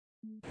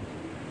Hey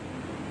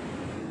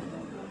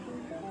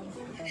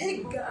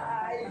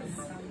guys,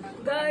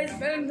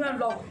 welcome to my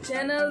vlog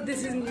channel.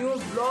 This is new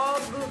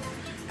vlog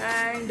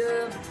and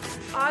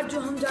आज जो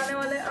हम जाने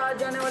वाले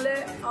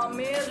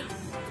आमेर,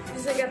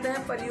 जिसे कहते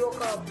हैं परियों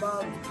का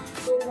बाग।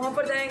 तो वहाँ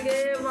पर जाएंगे,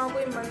 वहाँ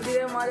कोई मंदिर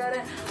है, वहाँ जा रहे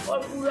हैं और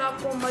पूरा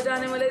आपको मज़ा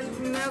आने वाला है।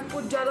 मैं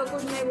कुछ ज़्यादा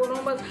कुछ नहीं बोल रहा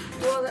हूँ, बस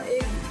थोड़ा सा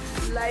एक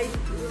लाइक,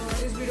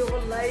 इस वीडियो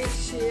को लाइक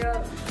शेयर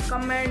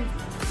कमेंट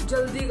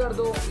जल्दी कर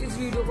दो। इस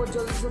वीडियो को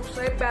जल्दी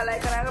सब्सक्राइब, बेल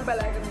आइकन आएगा, बेल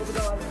आइकन को भी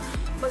दबा दो।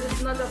 बस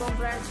इतना चाहता हूँ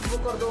फ्रेंड्स, वो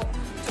कर दो।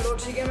 चलो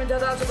ठीक है, मैं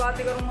ज़्यादा आपसे बात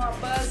ही करूँगा।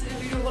 बस इस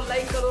वीडियो को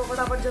लाइक करो,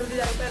 फटाफट जल्दी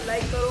जाकर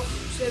लाइक करो,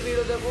 शेयर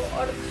वीडियो देखो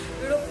और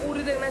वीडियो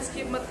पूरी देखना,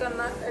 स्किप मत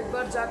करना, एक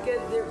बार जाके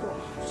देखो।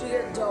 ठीक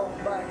है, जाओ,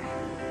 बाय।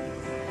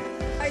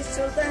 गाइस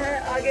चलते हैं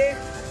आगे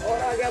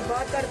और आगे अब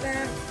बात करते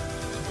हैं।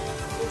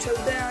 तो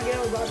चलते हैं आगे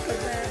और बात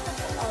करते हैं।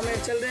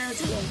 आमेर चल रहे हैं,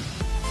 चलो।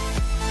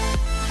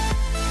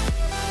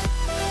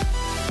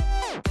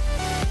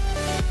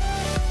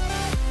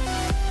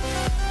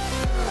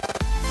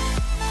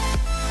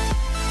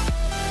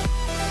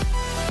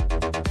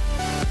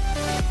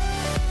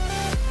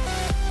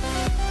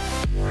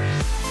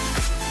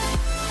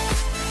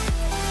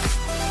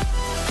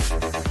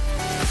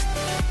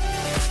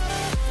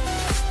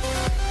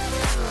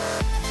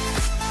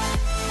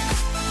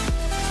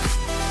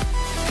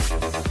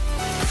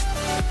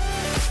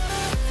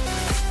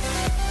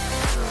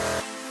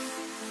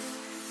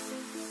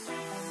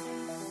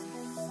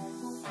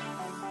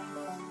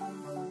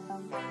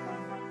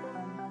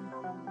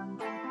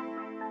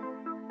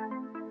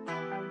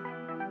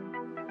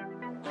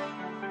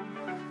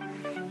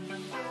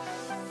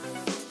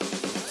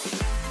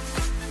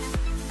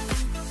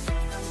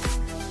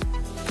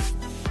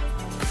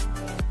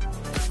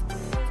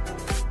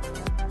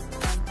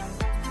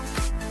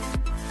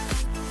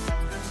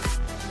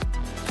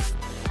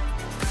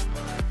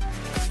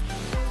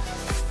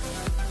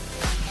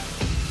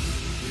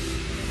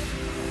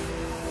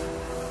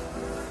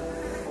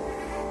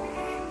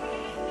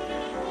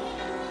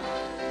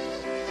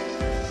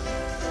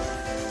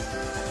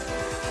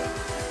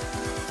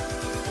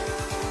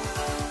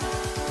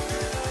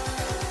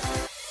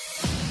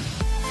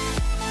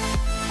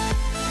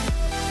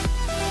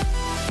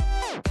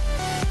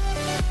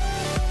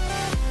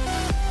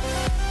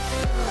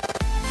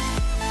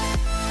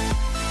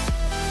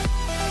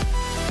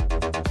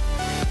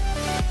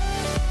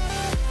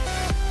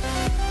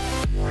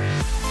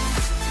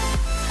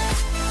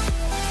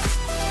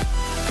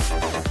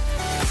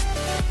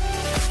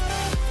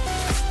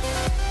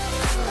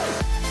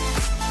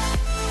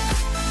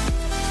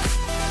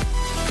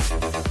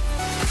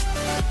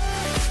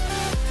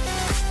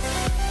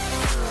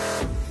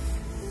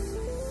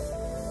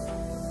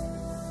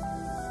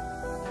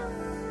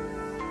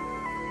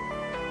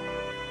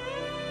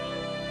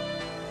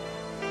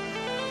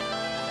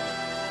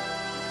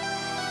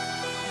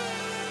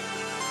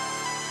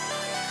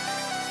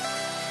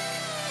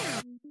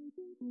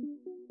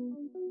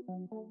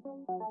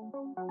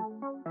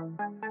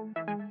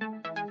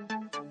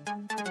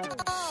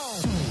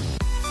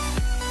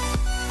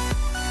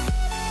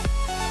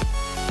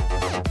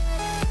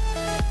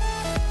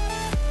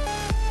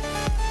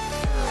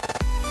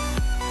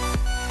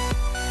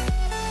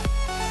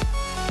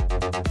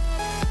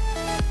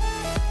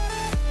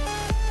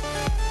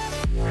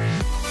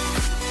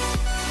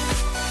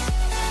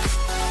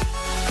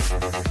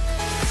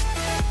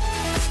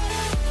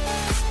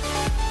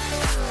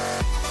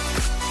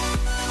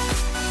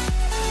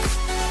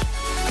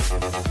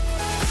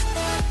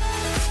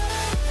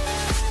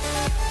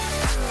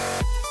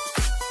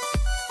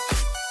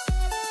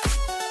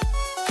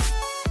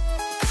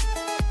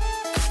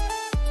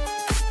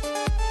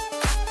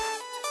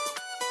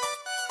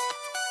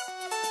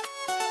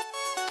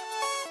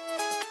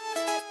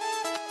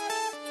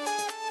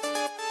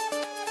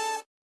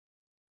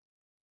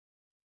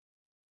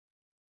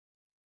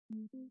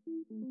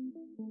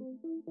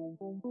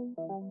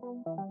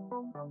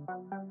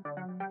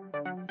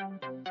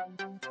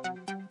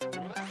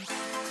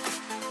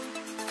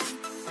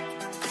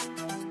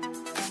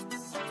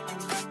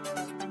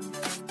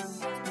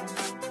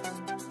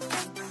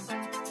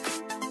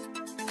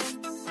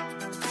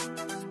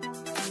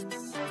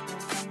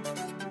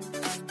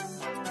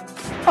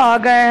 आ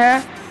गए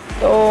हैं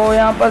तो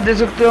यहाँ पर देख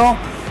सकते हो।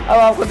 अब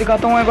आपको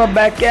दिखाता हूँ एक बार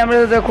बैक कैमरे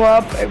से, देखो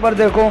आप एक बार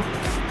देखो।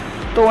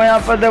 तो यहाँ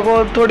पर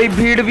देखो थोड़ी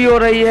भीड़ भी हो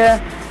रही है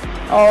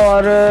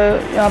और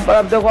यहाँ पर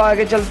अब देखो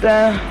आगे चलते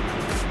हैं।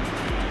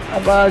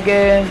 अब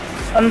आगे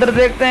अंदर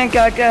देखते हैं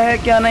क्या क्या है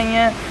क्या नहीं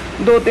है।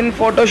 2-3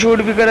 फ़ोटो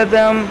शूट भी करे थे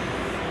हम,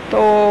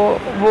 तो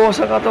वो हो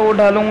सका तो वो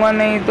डालूँगा,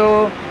 नहीं तो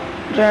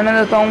रहने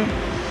देता हूँ।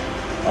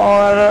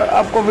 और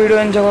आपको वीडियो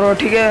एंजॉय करो,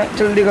 ठीक है,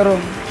 जल्दी करो।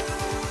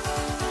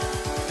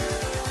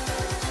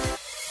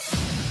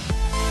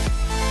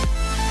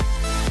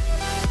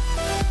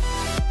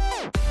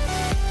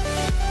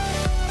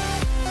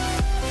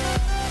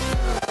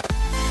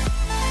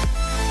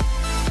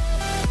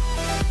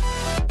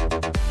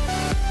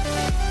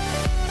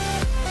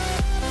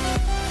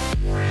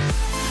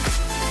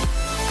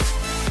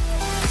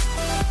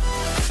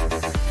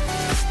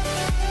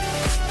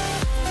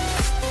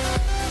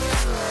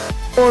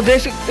 तो देख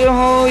सकते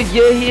हो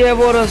यही है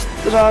वो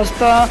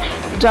रास्ता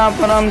जहाँ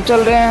पर हम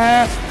चल रहे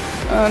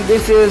हैं।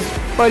 दिस इज़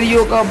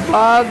परियों का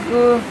बाग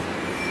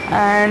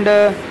एंड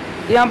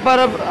यहाँ पर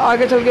अब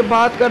आगे चल के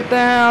बात करते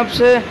हैं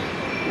आपसे।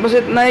 बस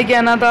इतना ही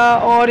कहना था।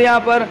 और यहाँ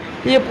पर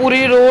ये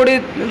पूरी रोड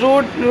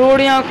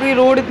यहाँ की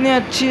रोड इतनी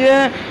अच्छी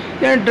है,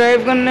 यहाँ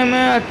ड्राइव करने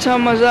में अच्छा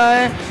मज़ा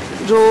है।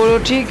 जो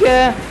ठीक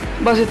है,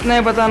 बस इतना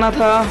ही बताना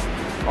था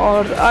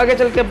और आगे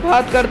चल के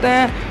बात करते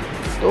हैं।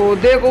 तो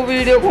देखो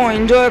वीडियो को,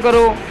 एंजॉय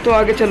करो। तो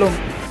आगे चलो।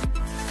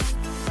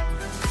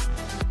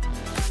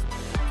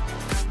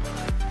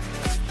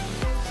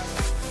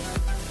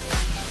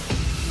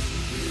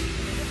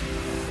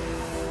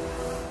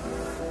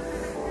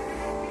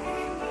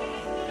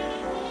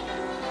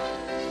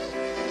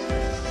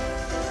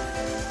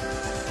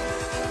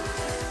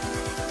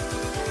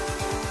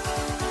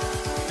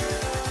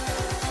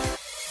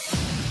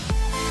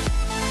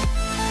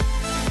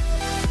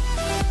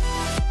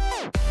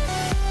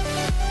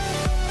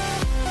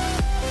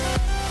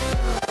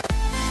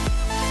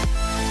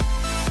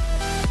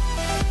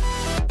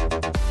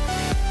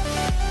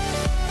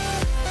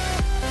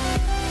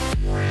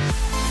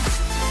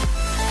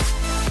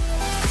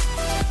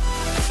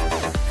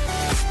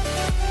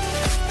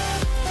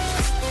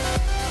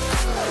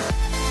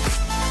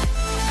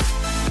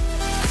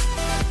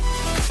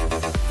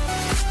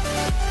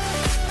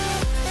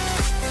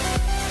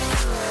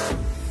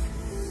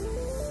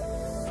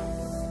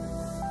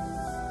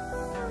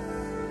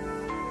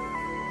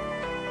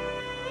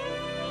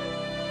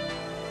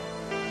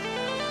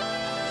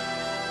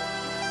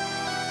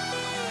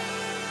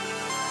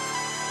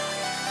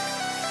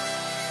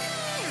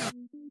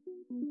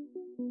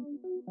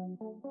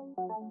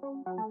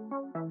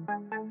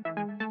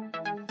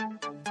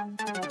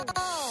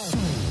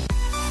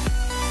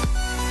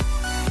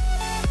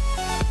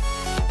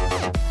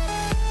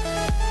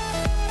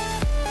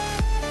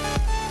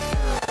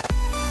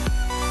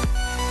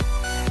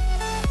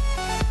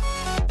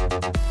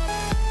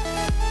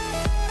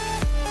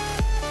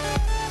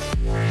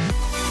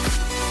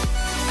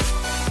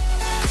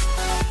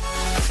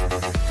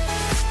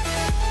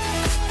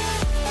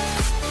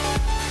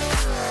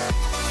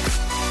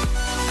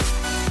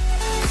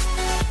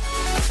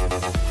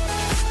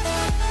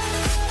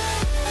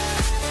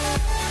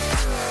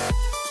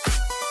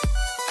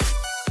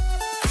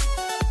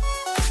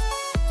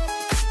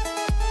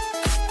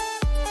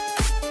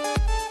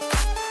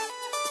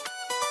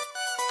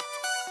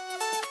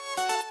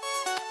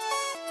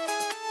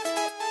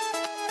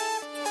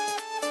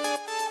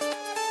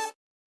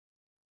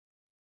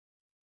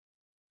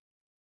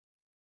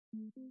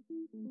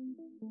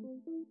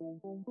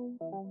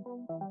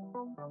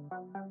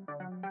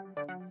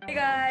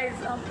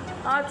 गाइस हम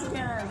आ चुके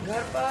हैं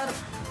घर पर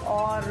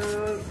और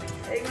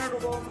एक मिनट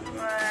रुको,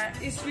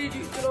 इस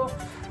वीडियो चलो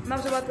मैं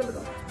आपसे बात कर लेता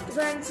हूँ। तो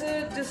फ्रेंड्स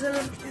जैसे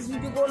इस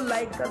वीडियो को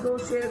लाइक कर दो,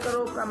 शेयर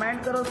करो,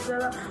 कमेंट करो उससे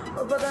ज़्यादा,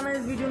 और बताना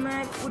इस वीडियो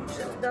में कुछ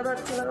ज़्यादा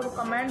अच्छा लगा तो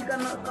कमेंट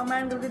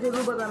करके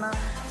ज़रूर बताना।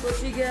 तो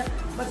ठीक है,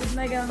 बस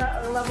इतना ही कहना था।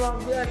 अगला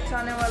ब्लॉग भी अच्छा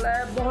आने वाला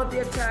है, बहुत ही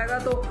अच्छा आएगा।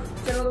 तो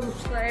चलो तो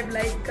सब्सक्राइब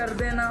लाइक कर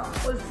देना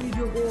और इस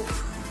वीडियो को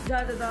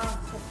ज़्यादा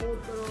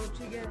सपोर्ट करो।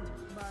 ठीक है,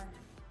 बाय।